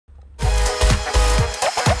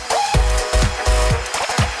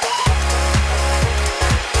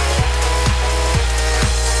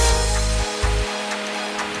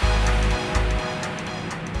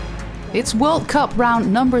It's World Cup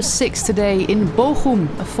round number 6 today in Bochum,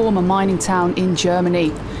 a former mining town in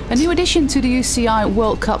Germany. A new addition to the UCI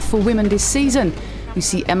World Cup for women this season. We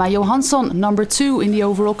see Emma Johansson, number 2 in the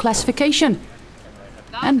overall classification.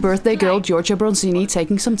 And birthday girl Giorgia Bronzini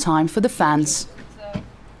taking some time for the fans.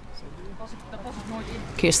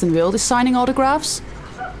 Kirsten Wild is signing autographs,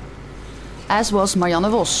 as was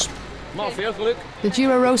Marianne Vos. The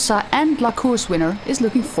Giro Rosa and La Course winner is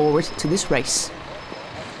looking forward to this race.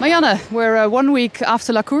 Marianne, we're 1 week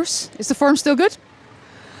after La Course. Is the form still good?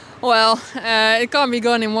 Well, it can't be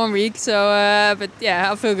gone in 1 week, so but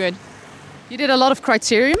yeah, I feel good. You did a lot of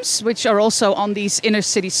criteriums, which are also on these inner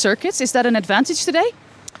city circuits. Is that an advantage today?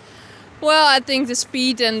 Well, I think the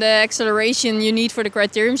speed and the acceleration you need for the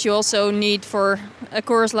criteriums, you also need for a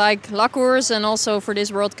course like La Course and also for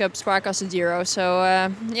this World Cup Sparkassen Giro. So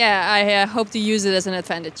yeah, I hope to use it as an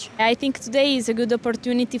advantage. I think today is a good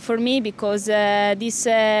opportunity for me because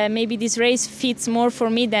maybe this race fits more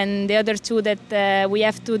for me than the other two that we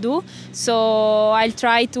have to do. So I'll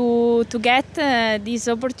try to get this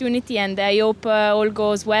opportunity, and I hope all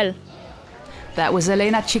goes well. That was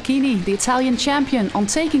Elena Cecchini, the Italian champion, on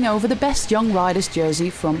taking over the Best Young Riders jersey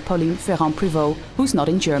from Pauline Ferrand-Prévot, who's not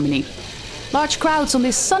in Germany. Large crowds on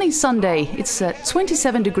this sunny Sunday. It's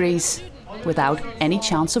 27 degrees without any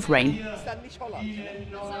chance of rain.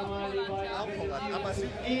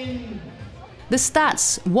 The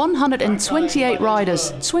stats: 128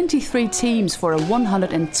 riders, 23 teams for a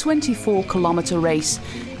 124-kilometre race,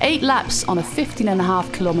 8 laps on a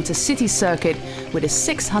 15.5-kilometre city circuit with a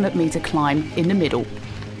 600-metre climb in the middle.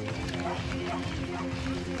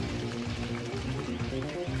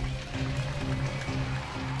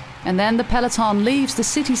 And then the peloton leaves the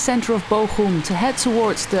city centre of Bochum to head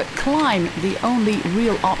towards the climb, the only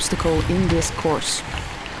real obstacle in this course.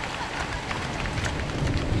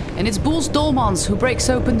 And it's Boels Dolmans who breaks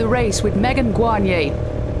open the race with Megan Guarnier.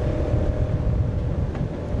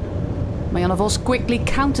 Marianne Vos quickly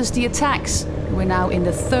counters the attacks. We're now in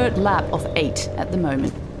the 3rd lap of 8 at the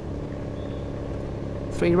moment.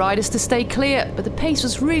 3 riders to stay clear, but the pace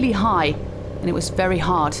was really high and it was very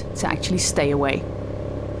hard to actually stay away.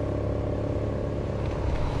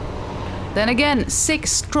 Then again,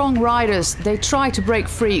 6 strong riders. They try to break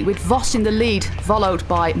free with Vos in the lead, followed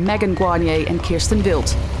by Megan Guarnier and Kirsten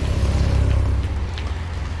Wild.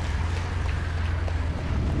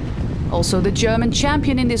 Also the German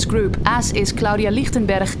champion in this group, as is Claudia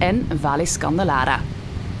Lichtenberg and Valis Candelara.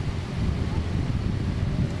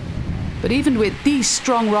 But even with these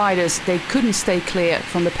strong riders, they couldn't stay clear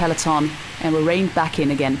from the peloton and were reined back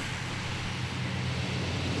in again.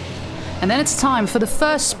 And then it's time for the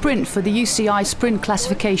first sprint for the UCI sprint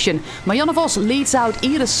classification. Marianne Vos leads out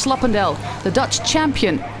Iris Slappendel, the Dutch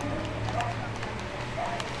champion.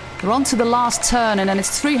 They're on to the last turn and then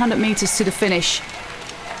it's 300 meters to the finish.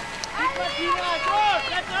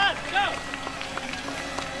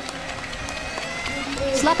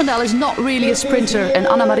 Slappendel is not really a sprinter and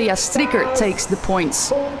Anna-Maria Stricker takes the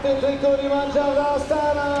points.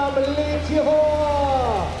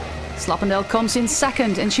 Slappendel comes in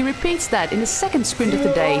second and she repeats that in the second sprint of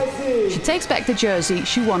the day. She takes back the jersey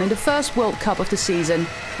she won in the first World Cup of the season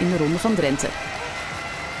in the Ronde van Drenthe.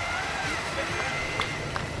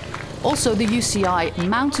 Also, the UCI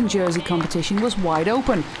mountain jersey competition was wide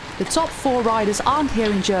open. The top 4 riders aren't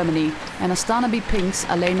here in Germany, and Astana B Pink's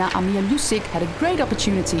Alena Amialusik had a great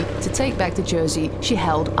opportunity to take back the jersey she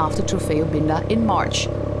held after Trofeo Binda in March.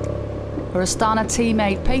 Her Astana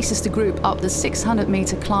teammate paces the group up the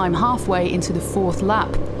 600-metre climb halfway into the 4th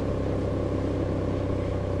lap.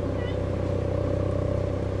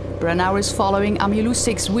 Brennauer is following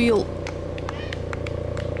Amialusik's wheel.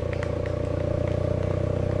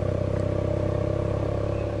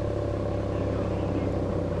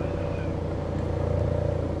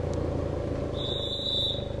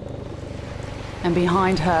 And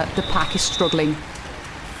behind her, the pack is struggling.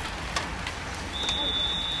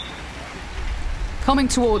 Coming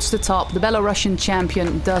towards the top, the Belarusian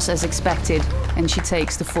champion does as expected, and she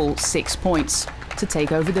takes the full 6 points to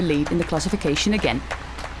take over the lead in the classification again.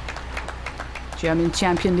 German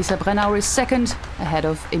champion Lisa Brennauer is second, ahead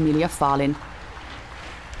of Emilia Fahlin.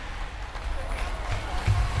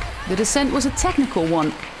 The descent was a technical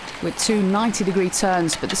one, with 2 90-degree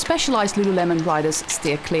turns, but the specialized Lululemon riders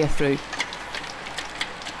steer clear through.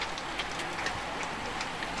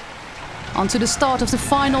 Onto the start of the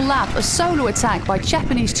final lap, a solo attack by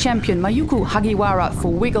Japanese champion Mayuko Hagiwara for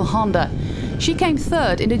Wiggle Honda. She came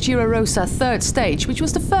 3rd in the Giro Rosa 3rd stage, which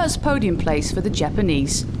was the first podium place for the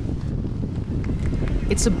Japanese.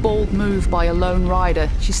 It's a bold move by a lone rider.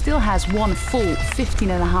 She still has one full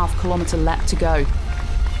 15.5 kilometre lap to go.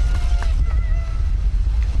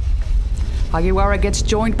 Hagiwara gets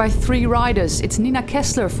joined by 3 riders. It's Nina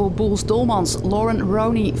Kessler for Boels Dolmans, Lauren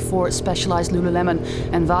Roney for Specialized Lululemon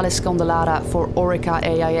and Vale Scandelara for Orica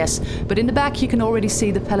AIS. But in the back you can already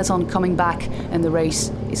see the peloton coming back and the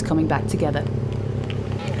race is coming back together.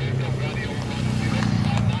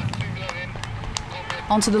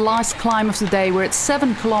 Onto the last climb of the day. We're at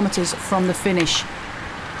 7 kilometers from the finish.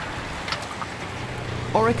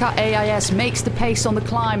 Orica AIS makes the pace on the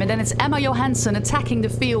climb, and then it's Emma Johansson attacking the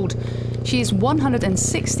field. She is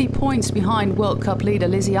 160 points behind World Cup leader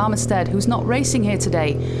Lizzie Armitstead, who's not racing here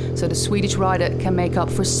today, so the Swedish rider can make up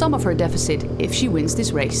for some of her deficit if she wins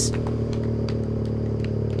this race.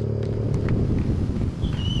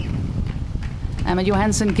 Emma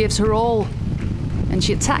Johansson gives her all, and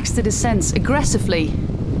she attacks the descents aggressively,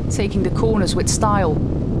 taking the corners with style.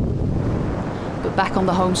 But back on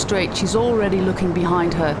the home straight, she's already looking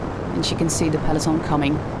behind her, and she can see the peloton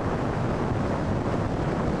coming.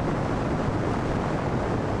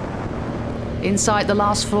 Inside the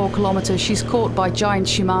last 4 kilometers, she's caught by giant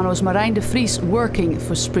Shimano's Marijn de Vries working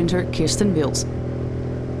for sprinter Kirsten Wild.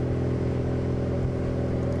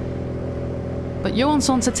 But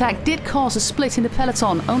Johansson's attack did cause a split in the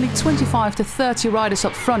peloton, only 25 to 30 riders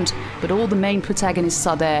up front, but all the main protagonists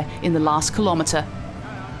are there in the last kilometre.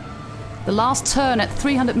 The last turn at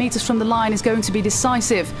 300 meters from the line is going to be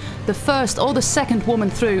decisive. The first or the second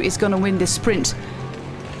woman through is going to win this sprint.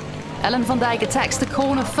 Ellen van Dijk attacks the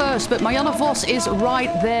corner first, but Marianne Vos is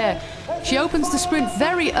right there. She opens the sprint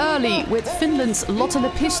very early with Finland's Lotta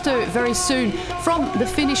Lepistö very soon. From the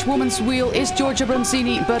Finnish woman's wheel is Giorgia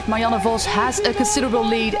Bronzini, but Marianne Vos has a considerable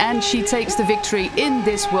lead and she takes the victory in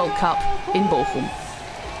this World Cup in Bochum.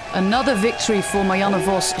 Another victory for Marianne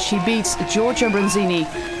Vos. She beats Giorgia Bronzini.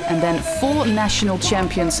 And then 4 national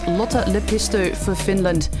champions, Lotta Lepistö for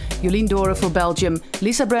Finland, Jolien Dore for Belgium,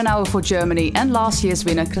 Lisa Brennauer for Germany, and last year's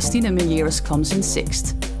winner Christina Meyeres comes in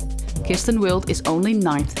 6th. Kirsten Wild is only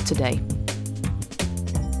 9th today.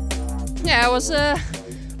 Yeah, it was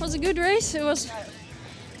a good race. It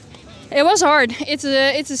was hard. It's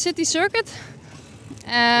a city circuit,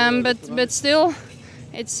 but still,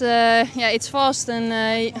 it's fast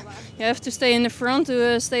and you have to stay in the front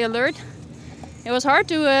to stay alert. It was hard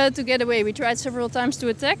to get away. We tried several times to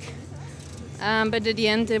attack, but at the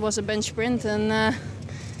end it was a bench sprint, and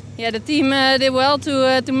the team did well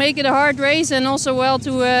to make it a hard race and also well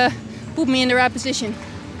to put me in the right position.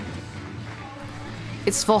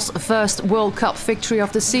 It's Vos' first World Cup victory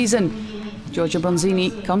of the season. Giorgia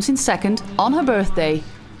Bronzini comes in 2nd on her birthday,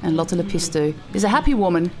 and Lotta Lepistö is a happy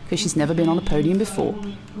woman because she's never been on a podium before.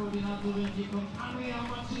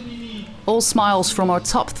 All smiles from our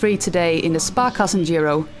top 3 today in the Sparkassen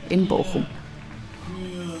Giro in Bochum.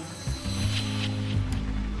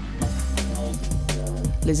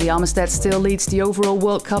 Lizzie Armitstead still leads the overall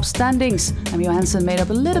World Cup standings. Emma Johansson made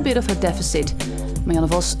up a little bit of her deficit. Marianne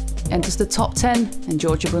Vos enters the top 10 and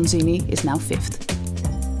Giorgia Bronzini is now 5th.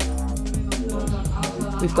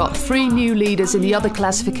 We've got 3 new leaders in the other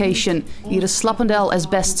classification. Iris Slappendel as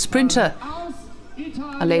best sprinter.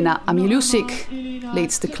 Alena Amilusik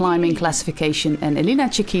leads the climbing classification and Elina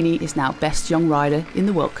Cecchini is now best young rider in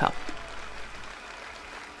the World Cup.